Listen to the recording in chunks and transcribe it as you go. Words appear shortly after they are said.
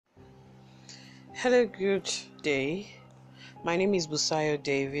Hello, good day. My name is Busayo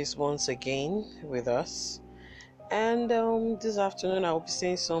Davis once again with us. And this afternoon I'll be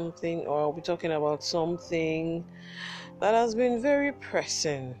saying something, or I'll be talking about something that has been very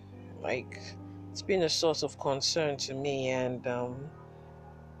pressing. It's been a source of concern to me, and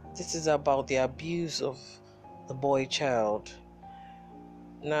this is about the abuse of the boy child.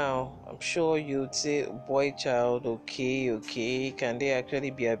 Now, I'm sure you'd say, boy child, okay, can they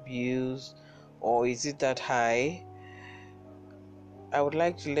actually be abused, or is it that high? I would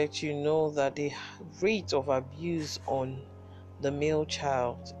like to let you know that the rate of abuse on the male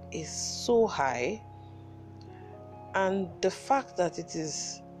child is so high, and the fact that it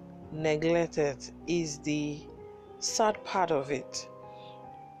is neglected is the sad part of it.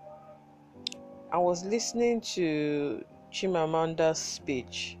 I was listening to Chimamanda's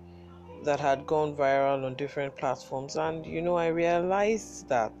speech that had gone viral on different platforms, and I realized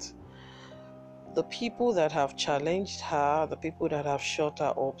that the people that have challenged her, the people that have shut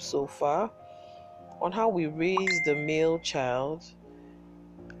her up so far on how we raise the male child,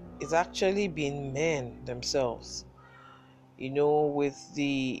 is actually been men themselves. With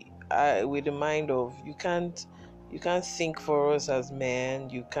the mind of you can't think for us as men,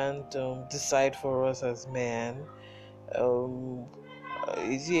 you can't decide for us as men.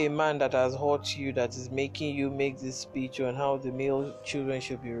 Is it a man that has hurt you that is making you make this speech on how the male children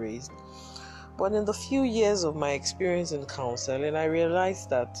should be raised? But in the few years of my experience in counseling, I realized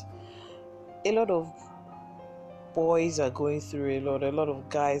that a lot of boys are going through a lot of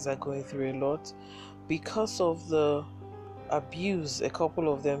guys are going through a lot because of the abuse a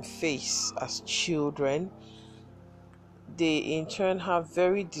couple of them face as children. They in turn have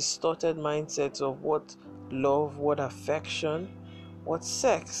very distorted mindsets of what love, what affection, what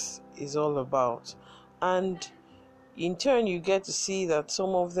sex is all about. And in turn, you get to see that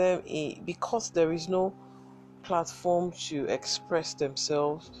some of them, because there is no platform to express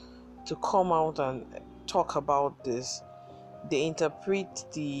themselves, to come out and talk about this, they interpret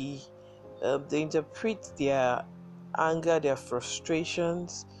their anger, their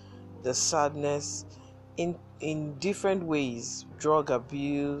frustrations, the sadness in different ways: drug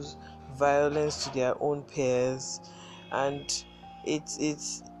abuse, violence to their own peers, and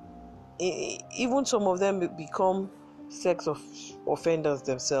even some of them become sex offenders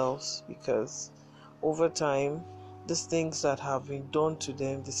themselves, because over time these things that have been done to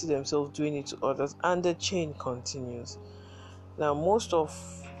them, they see themselves doing it to others, and the chain continues. Now, most of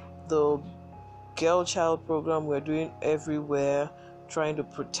the girl child program we're doing everywhere, trying to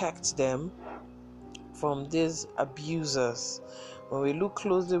protect them from these abusers. When we look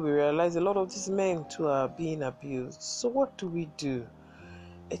closely, we realize a lot of these men too are being abused. So what do we do?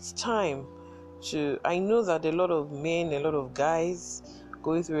 It's time I know that a lot of men, a lot of guys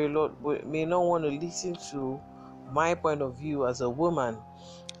going through a lot may not want to listen to my point of view as a woman,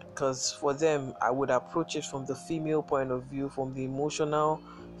 because for them I would approach it from the female point of view, from the emotional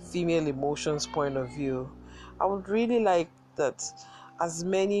female emotions point of view. I would really like that as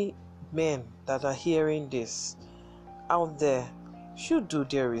many men that are hearing this out there should do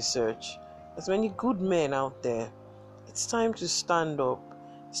their research. As many good men out there, it's time to stand up.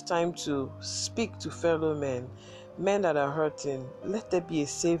 It's time to speak to fellow men that are hurting. Let there be a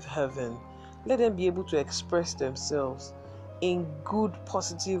safe haven. Let them be able to express themselves in good,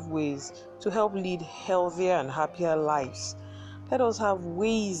 positive ways to help lead healthier and happier lives. Let us have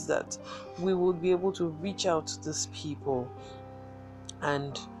ways that we will be able to reach out to these people,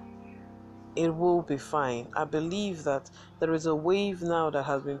 and it will be fine. I believe that there is a wave now that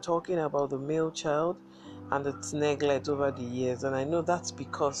has been talking about the male child and its neglect over the years, and I know that's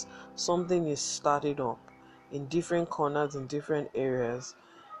because something is started up in different corners, in different areas,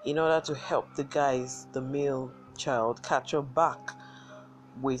 in order to help the guys, the male child, catch up back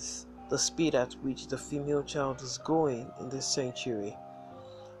with the speed at which the female child is going in this century.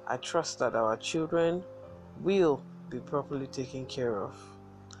 I trust that our children will be properly taken care of.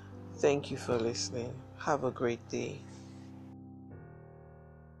 Thank you for listening. Have a great day.